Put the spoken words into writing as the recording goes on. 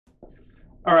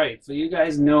All right, so you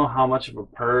guys know how much of a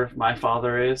perv my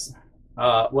father is.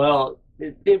 Well,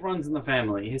 it runs in the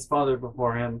family. His father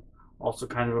before him, also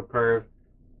kind of a perv.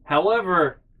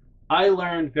 However, I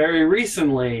learned very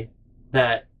recently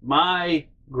that my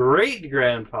great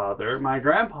grandfather, my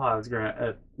grandpa's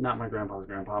not my grandpa's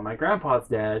grandpa, my grandpa's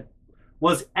dad,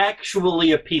 was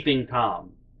actually a peeping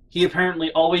Tom. He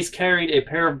apparently always carried a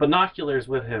pair of binoculars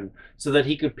with him so that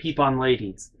he could peep on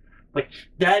ladies. Like,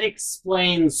 that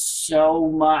explains so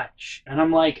much. And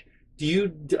I'm like,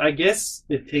 I guess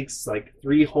it takes like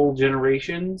three whole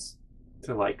generations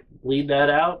to like bleed that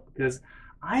out because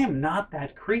I am not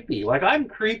that creepy. Like, I'm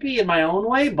creepy in my own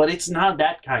way, but it's not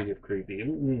that kind of creepy.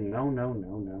 No, no,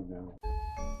 no, no, no.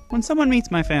 When someone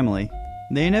meets my family,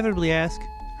 they inevitably ask,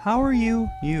 "How are you,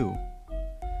 you?"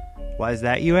 Why is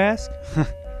that, you ask?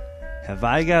 Have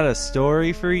I got a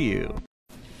story for you?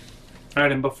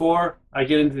 Alright, and before I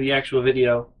get into the actual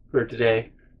video for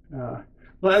today,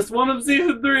 last one of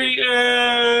season 3,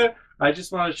 I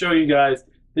just want to show you guys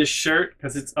this shirt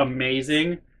because it's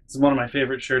amazing. This is one of my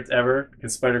favorite shirts ever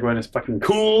because Spider-Gwen is fucking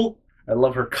cool. I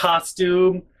love her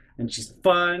costume and she's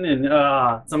fun. And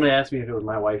somebody asked me if it was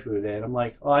my waifu today, and I'm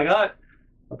like, oh, I got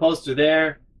a poster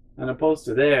there and a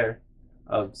poster there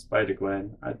of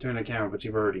Spider-Gwen. I'd turn the camera, but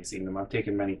you've already seen them. I've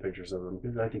taken many pictures of them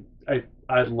because I think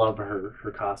I love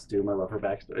her costume. I love her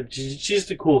backstory. She's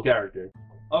just a cool character.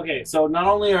 Okay, so not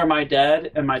only are my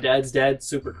dad and my dad's dad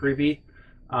super creepy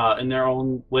in their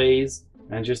own ways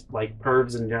and just like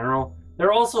pervs in general,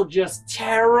 they're also just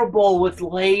terrible with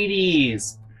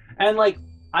ladies. And like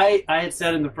I had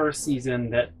said in the first season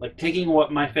that like taking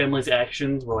what my family's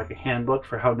actions were like a handbook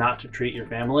for how not to treat your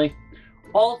family.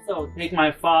 Also take my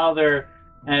father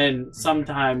and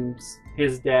sometimes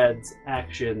his dad's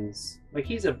actions. Like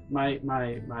he's a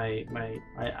I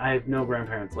have no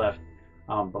grandparents left,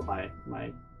 but my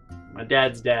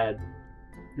dad's dad.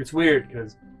 It's weird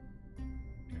because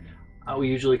we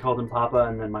usually called him Papa,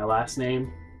 and then my last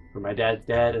name for my dad's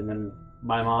dad, and then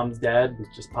my mom's dad was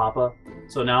just Papa.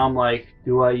 So now I'm like,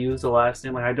 do I use the last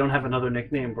name? Like I don't have another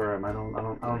nickname for him. I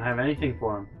don't have anything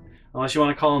for him, unless you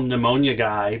want to call him Pneumonia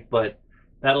Guy, but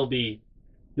that'll be.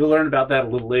 You'll learn about that a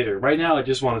little later. Right now, I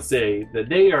just want to say that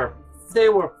they were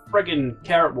friggin'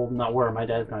 terrible. Not where my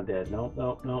dad's not dead.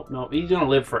 No. He's gonna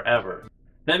live forever.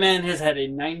 That man has had a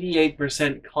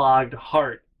 98% clogged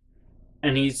heart,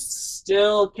 and he's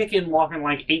still kicking, walking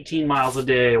like 18 miles a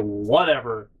day.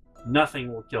 Whatever.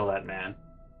 Nothing will kill that man.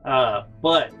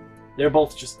 But they're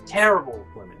both just terrible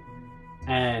women.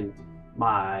 And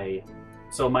my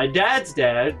dad's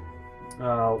dad,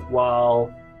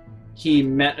 while he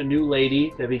met a new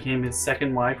lady that became his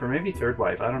second wife, or maybe third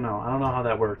wife. I don't know how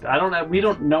that worked. We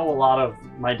don't know a lot of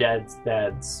my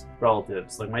dad's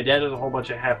relatives. Like my dad has a whole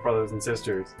bunch of half brothers and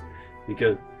sisters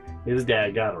because his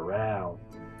dad got around,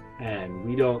 and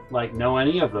we don't like know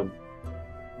any of them.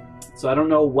 So I don't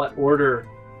know what order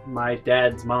my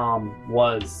dad's mom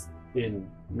was in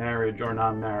marriage or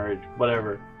non-marriage,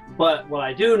 whatever. But what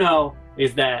I do know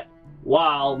is that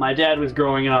while my dad was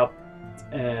growing up,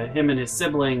 him and his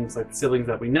siblings, like the siblings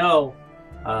that we know,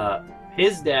 my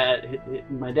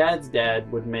dad's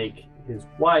dad would make his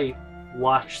wife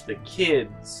watch the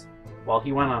kids while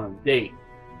he went on a date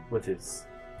with his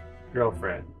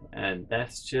girlfriend, and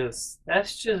that's just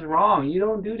wrong. You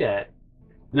don't do that.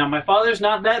 Now my father's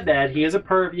not that bad. He is a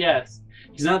perv, yes.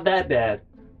 He's not that bad,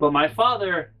 but my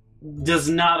father does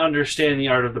not understand the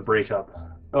art of the breakup.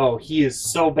 Oh, he is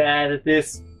so bad at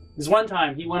this. This one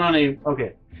time he went on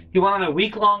a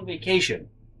week-long vacation.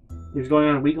 He was going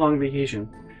on a week-long vacation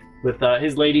with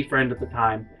his lady friend at the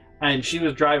time, and she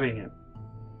was driving him.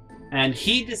 And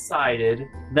he decided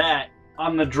that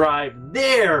on the drive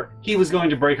there, he was going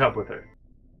to break up with her.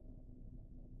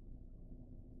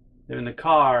 They're in the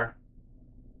car,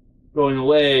 going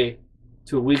away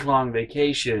to a week-long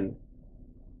vacation,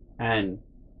 and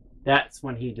that's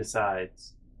when he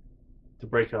decides to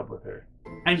break up with her.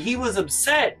 And he was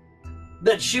upset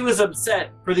that she was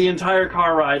upset for the entire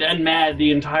car ride and mad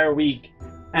the entire week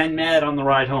and mad on the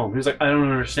ride home. He was like, I don't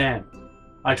understand.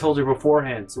 I told her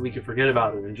beforehand so we could forget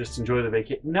about it and just enjoy the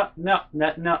vacation. No,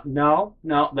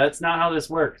 that's not how this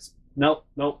works. Nope.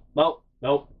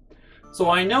 So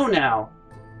I know now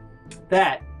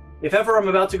that if ever I'm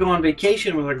about to go on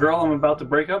vacation with a girl I'm about to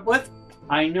break up with,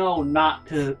 I know not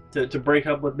to break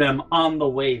up with them on the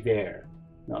way there.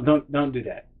 No, don't do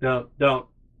that. Don't.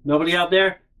 Nobody out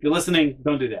there, if you're listening,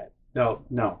 don't do that. Don't.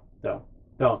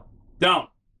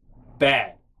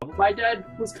 Bad. My dad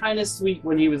was kind of sweet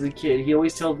when he was a kid. He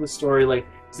always tells the story like,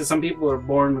 so some people are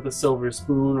born with a silver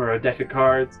spoon or a deck of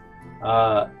cards.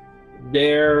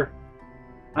 They're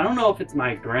I don't know if it's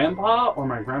my grandpa or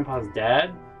my grandpa's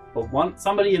dad, but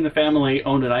somebody in the family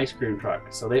owned an ice cream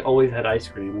truck, so they always had ice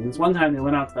cream. And this one time they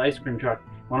went out to the ice cream truck,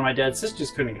 one of my dad's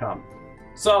sisters couldn't come.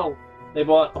 So they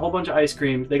bought a whole bunch of ice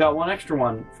cream. They got one extra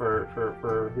one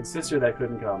for his sister that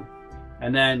couldn't come.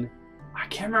 And then, I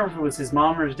can't remember if it was his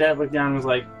mom or his dad looked down and was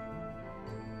like,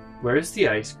 "Where's the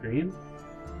ice cream?"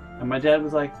 And my dad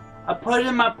was like, "I put it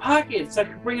in my pocket so I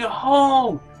could bring it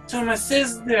home to my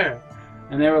sister."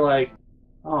 And they were like,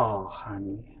 "Oh,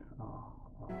 honey." Oh.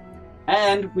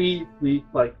 And we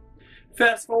like,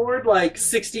 fast forward like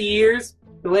 60 years,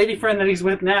 the lady friend that he's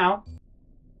with now,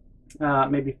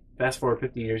 maybe fast forward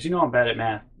 50 years. You know I'm bad at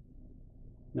math.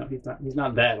 No, he's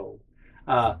not that old.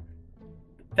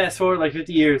 Fast forward like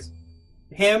 50 years,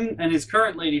 him and his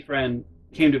current lady friend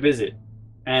came to visit,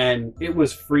 and it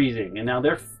was freezing. And now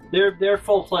they're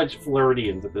full-fledged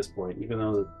Floridians at this point, even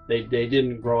though they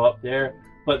didn't grow up there.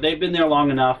 But they've been there long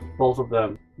enough, both of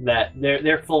them, that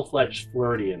they're full-fledged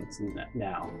Floridians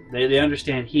now. They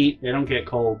understand heat. They don't get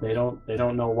cold. They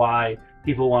don't know why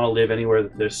people want to live anywhere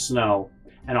that there's snow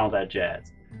and all that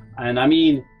jazz. And I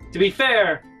mean, to be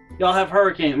fair, y'all have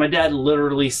hurricanes. My dad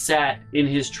literally sat in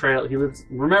his trailer.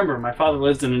 Remember, my father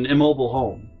lives in an immobile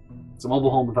home. It's a mobile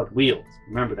home without wheels.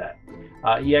 Remember that.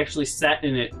 He actually sat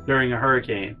in it during a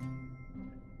hurricane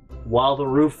while the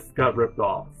roof got ripped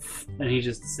off. And he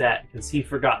just sat because he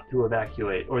forgot to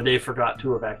evacuate, or they forgot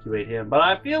to evacuate him. But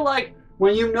I feel like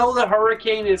when you know the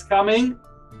hurricane is coming,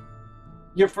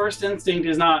 your first instinct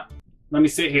is not, "Let me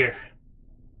sit here."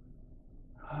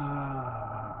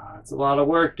 It's a lot of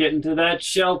work getting to that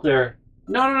shelter.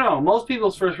 No. Most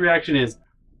people's first reaction is,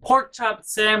 "Pork chop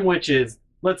sandwiches.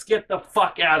 Let's get the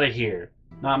fuck out of here."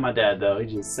 Not my dad, though. He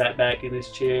just sat back in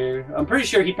his chair. I'm pretty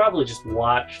sure he probably just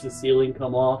watched the ceiling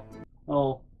come off.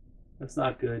 Oh, that's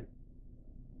not good.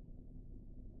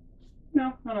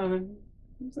 No.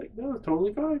 He's like, "That was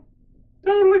totally fine.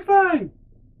 Totally fine."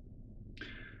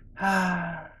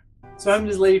 So having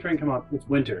his lady friend come up. It's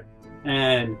winter,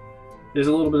 and there's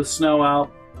a little bit of snow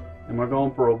out, and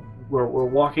we're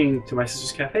walking to my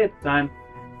sister's cafe at the time,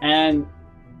 and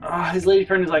his lady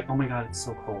friend is like, "Oh my god, it's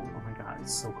so cold. Oh my god,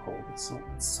 it's so cold. It's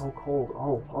so cold.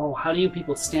 Oh, how do you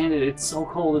people stand it? It's so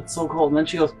cold. It's so cold." And then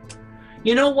she goes,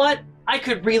 "You know what? I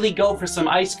could really go for some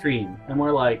ice cream." And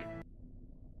we're like,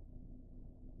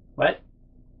 "What?"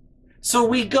 So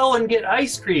we go and get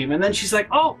ice cream, and then she's like,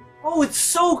 "Oh, it's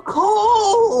so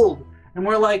cold." And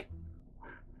we're like,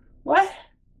 "What?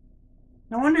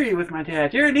 No wonder you're with my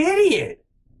dad. You're an idiot."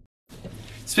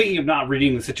 Speaking of not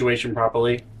reading the situation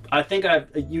properly, I think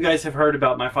you guys have heard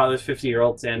about my father's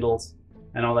 50-year-old sandals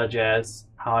and all that jazz.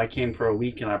 How I came for a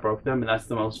week and I broke them, and that's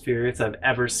the most furious I've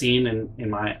ever seen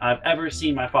I've ever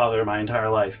seen my father in my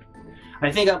entire life.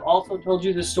 I think I've also told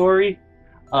you the story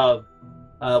of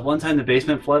one time the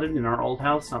basement flooded in our old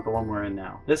house, not the one we're in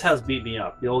now. This house beat me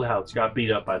up. The old house got beat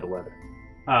up by the weather.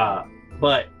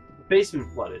 But the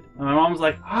basement flooded, and my mom was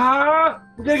like,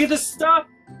 "We gotta get this stuff."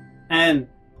 And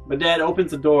my dad opens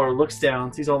the door, looks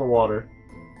down, sees all the water,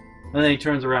 and then he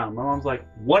turns around. My mom's like,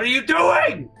 "What are you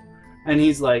doing?" And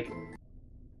he's like,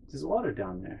 "There's water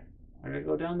down there. I gotta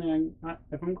go down there. And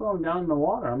if I'm going down in the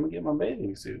water, I'm gonna get my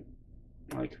bathing suit."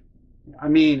 Like, I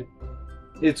mean,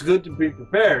 it's good to be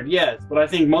prepared, yes, but I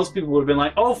think most people would have been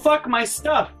like, "Oh, fuck my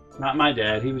stuff." Not my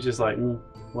dad. He was just like,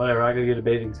 "Whatever, I gotta get a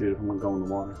bathing suit if I'm gonna go in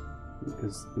the water."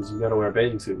 Because you gotta wear a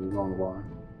bathing suit when you go in the water.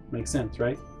 Makes sense,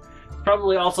 right? It's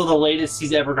probably also the latest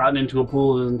he's ever gotten into a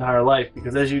pool in his entire life,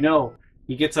 because as you know,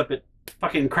 he gets up at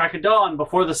fucking crack of dawn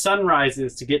before the sun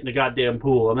rises to get in the goddamn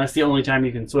pool, and that's the only time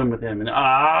you can swim with him. And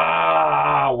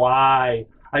why?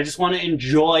 I just want to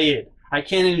enjoy it. I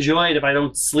can't enjoy it if I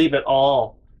don't sleep at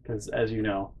all, because as you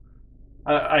know,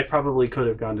 I probably could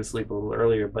have gone to sleep a little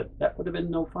earlier, but that would have been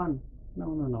no fun.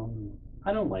 No.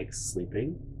 I don't like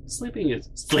sleeping. Sleep is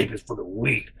for the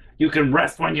weak. You can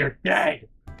rest when you're dead.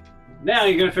 Now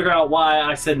you're gonna figure out why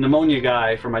I said pneumonia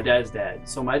guy for my dad's dad.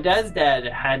 So my dad's dad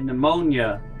had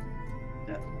pneumonia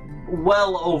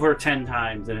well over 10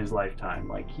 times in his lifetime.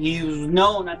 Like, he was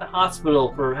known at the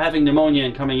hospital for having pneumonia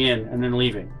and coming in and then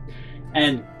leaving.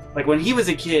 And like when he was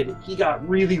a kid, he got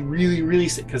really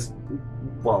sick because,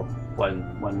 well,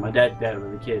 when my dad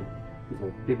was a kid,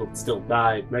 people still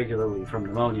died regularly from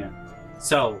pneumonia.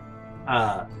 So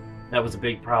that was a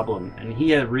big problem, and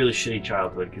he had a really shitty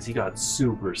childhood because he got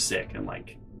super sick, and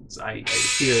like I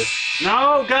hear,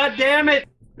 no, god damn it,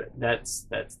 that's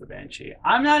the Banshee.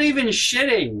 I'm not even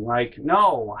shitting. Like,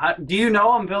 no, do you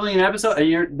know I'm filming an episode?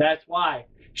 And that's why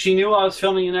she knew I was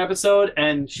filming an episode,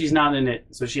 and she's not in it,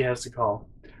 so she has to call.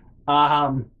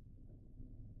 But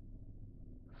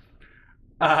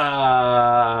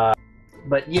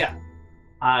yeah,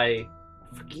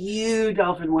 Fuck you,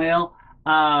 dolphin whale.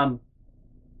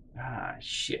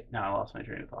 Shit. Now I lost my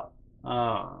train of thought.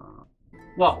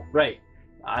 Well, right.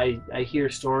 I hear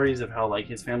stories of how like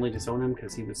his family disowned him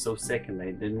because he was so sick and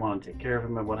they didn't want to take care of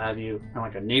him and what have you. And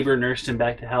like a neighbor nursed him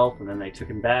back to health and then they took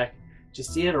him back.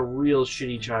 Just he had a real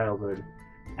shitty childhood.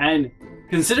 And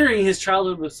considering his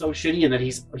childhood was so shitty and that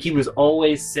he was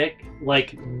always sick,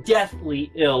 like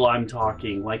deathly ill, I'm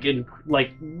talking, like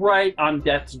right on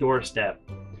death's doorstep.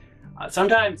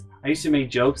 Sometimes I used to make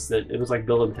jokes that it was like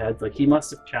Bill and Ted's, like he must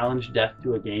have challenged death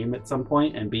to a game at some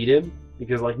point and beat him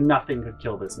because like nothing could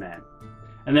kill this man.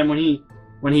 And then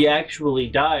when he actually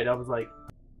died, I was like,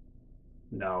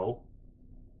 no,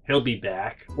 he'll be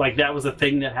back. Like that was a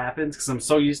thing that happens because I'm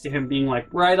so used to him being like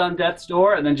right on death's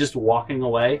door and then just walking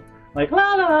away, like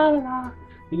la la la la.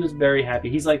 He was very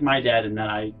happy. He's like my dad, and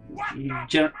then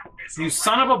you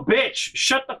son of a bitch,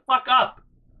 shut the fuck up.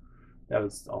 That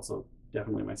was also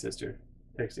definitely my sister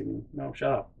texting me. No,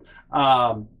 shut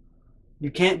up. You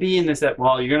can't be in this.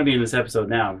 Well, you're gonna be in this episode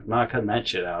now. I'm not cutting that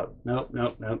shit out. Nope.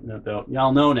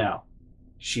 Y'all know now.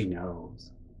 She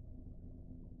knows.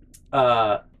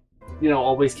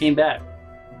 Always came back.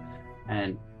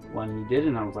 And when he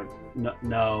didn't, I was like,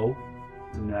 no.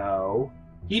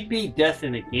 He beat death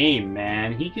in a game,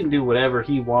 man. He can do whatever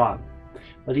he wants.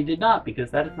 But he did not,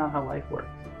 because that is not how life works.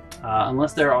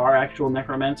 Unless there are actual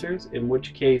necromancers, in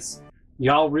which case,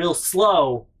 y'all real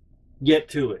slow get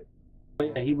to it.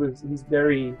 Yeah, he's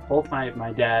very, both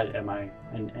my dad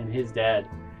and his dad,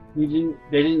 they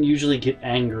didn't usually get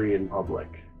angry in public.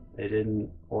 They didn't,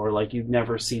 or like you'd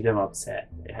never see them upset.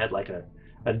 They had like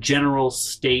a general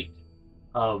state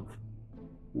of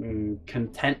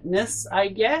contentness, I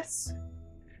guess.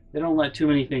 They don't let too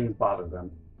many things bother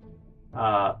them.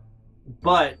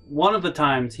 But one of the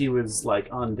times he was like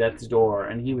on death's door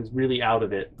and he was really out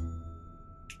of it,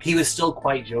 he was still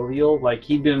quite jovial. Like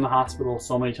he'd been in the hospital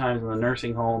so many times in the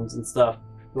nursing homes and stuff.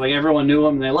 Like everyone knew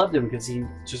him and they loved him because he's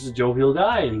just a jovial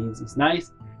guy and he's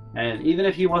nice. And even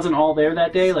if he wasn't all there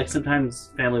that day, like sometimes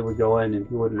family would go in and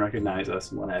he wouldn't recognize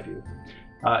us and what have you.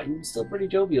 He was still pretty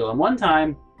jovial. And one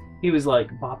time he was like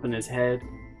bopping his head,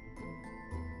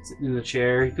 sitting in the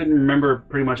chair. He couldn't remember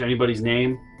pretty much anybody's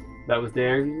name that was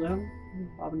there. He was like,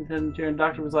 bopping his head in the chair. And the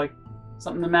doctor was like,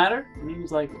 something the matter? And he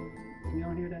was like, you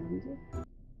don't hear that music?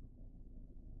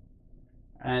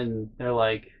 And they're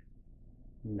like,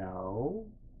 no,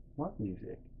 what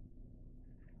music?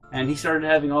 And he started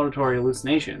having auditory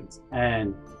hallucinations.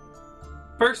 And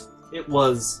first it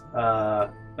was,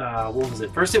 what was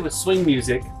it? First it was swing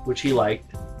music, which he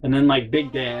liked. And then like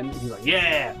big band, and he's like,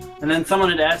 yeah! And then someone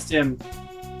had asked him,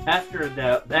 after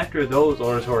those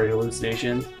auditory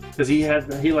hallucinations, because he had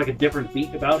like a different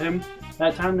beat about him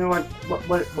that time, they're like,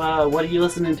 what are you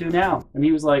listening to now? And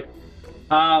he was like,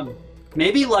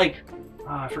 maybe like,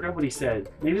 I forgot what he said.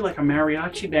 Maybe like a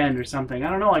mariachi band or something. I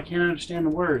don't know. I can't understand the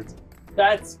words.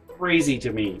 That's crazy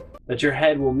to me, that your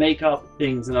head will make up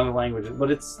things in other languages. But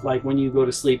it's like when you go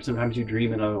to sleep, sometimes you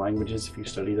dream in other languages if you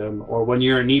study them. Or when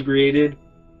you're inebriated,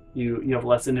 you have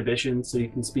less inhibition, so you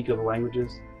can speak other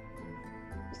languages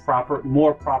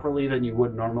more properly than you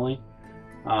would normally.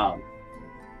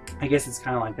 I guess it's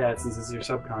kind of like that, since it's your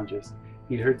subconscious.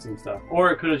 He'd heard some stuff.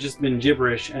 Or it could have just been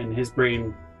gibberish and his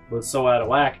brain was so out of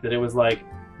whack that it was like,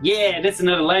 yeah, that's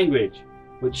another language,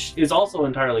 which is also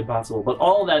entirely possible. But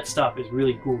all that stuff is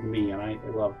really cool to me, and I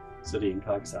love studying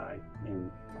cog-sci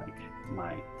in like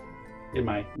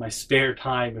my spare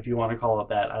time, if you want to call it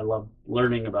that. I love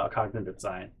learning about cognitive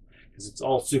science because it's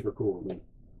all super cool to me.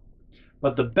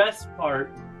 But the best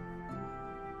part,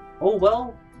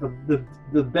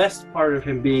 the best part of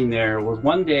him being there was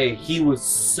one day he was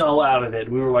so out of it.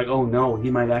 We were like, oh no,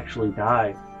 he might actually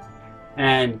die.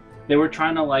 And they were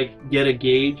trying to like get a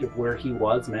gauge of where he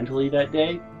was mentally that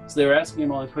day. So they were asking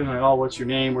him all these questions like, oh, what's your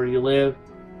name? Where do you live?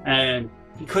 And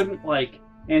he couldn't like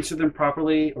answer them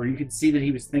properly, or you could see that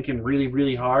he was thinking really,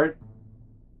 really hard.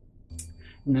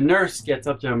 And the nurse gets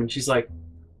up to him and she's like,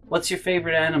 what's your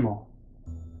favorite animal?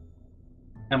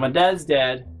 And my dad's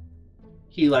dad,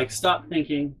 he like stopped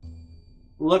thinking,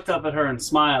 looked up at her and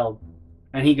smiled,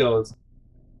 and he goes,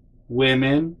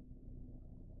 women.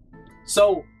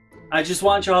 So I just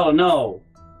want y'all to know,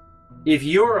 if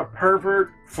you're a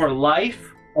pervert for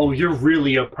life, oh, you're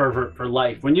really a pervert for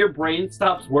life. When your brain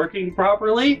stops working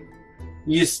properly,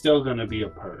 you're still gonna be a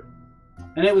perv.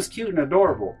 And it was cute and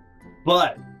adorable.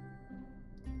 But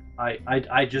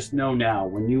I just know now,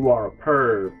 when you are a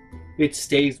perv, it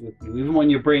stays with you. Even when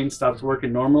your brain stops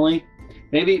working normally,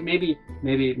 maybe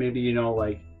you know,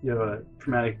 like you have a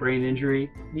traumatic brain injury,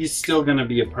 you're still gonna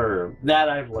be a perv. That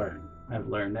I've learned.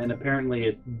 And apparently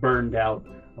it burned out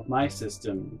a of my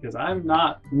system, because I'm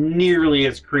not nearly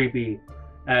as creepy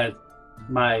as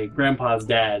my grandpa's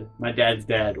dad, my dad's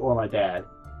dad, or my dad.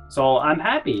 So I'm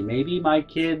happy. Maybe my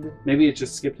kid, maybe it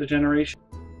just skipped a generation.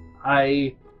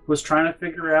 I was trying to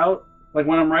figure out, like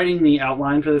when I'm writing the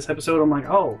outline for this episode, I'm like,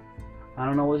 oh, I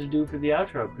don't know what to do for the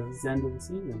outro because it's the end of the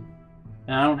season.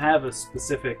 And I don't have a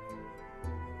specific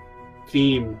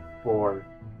theme for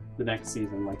the next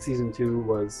season. Like season 2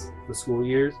 was the school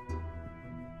years.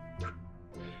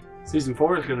 Season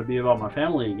 4 is going to be about my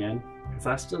family again, because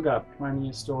I still got plenty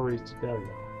of stories to tell you.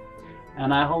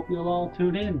 And I hope you'll all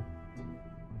tune in.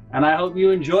 And I hope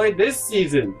you enjoyed this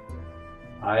season.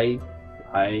 I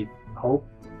hope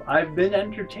I've been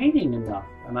entertaining enough,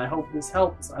 and I hope this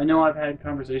helps. I know I've had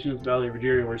conversations with Valerie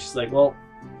Ruggieri where she's like, well,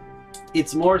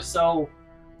 it's more so,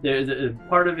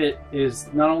 part of it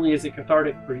is not only is it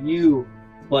cathartic for you,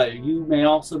 but you may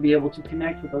also be able to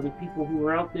connect with other people who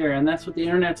are out there, and that's what the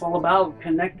internet's all about,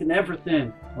 connecting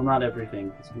everything. Well, not everything,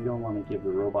 because we don't want to give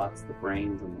the robots the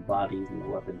brains and the bodies and the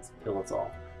weapons to kill us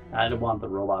all. I don't want the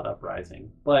robot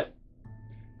uprising, but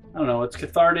I don't know, it's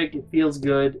cathartic, it feels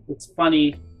good, it's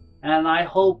funny, and I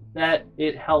hope that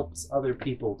it helps other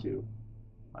people too.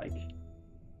 Like,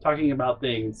 talking about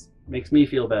things makes me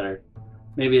feel better.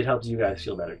 Maybe it helps you guys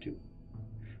feel better too.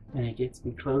 And it gets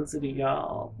me closer to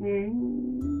y'all.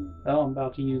 Oh, I'm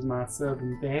about to use my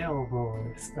Southern Belle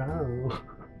voice. Oh.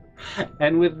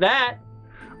 And with that,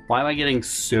 why am I getting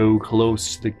so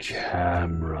close to the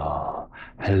camera?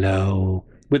 Hello.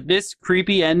 With this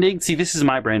creepy ending, see, this is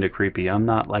my brand of creepy. I'm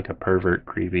not like a pervert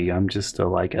creepy. I'm just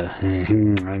like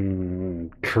a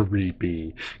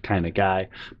creepy kind of guy.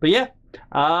 But yeah,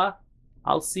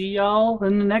 I'll see y'all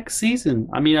in the next season.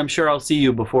 I mean, I'm sure I'll see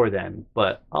you before then,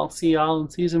 but I'll see y'all in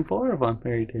season 4 of On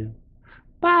Fairy Tale.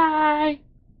 Bye!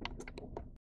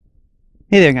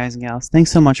 Hey there, guys and gals. Thanks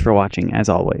so much for watching, as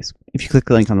always. If you click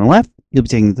the link on the left, you'll be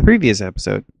taken to the previous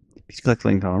episode. If you click the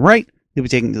link on the right, you'll be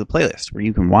taken to the playlist, where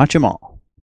you can watch them all.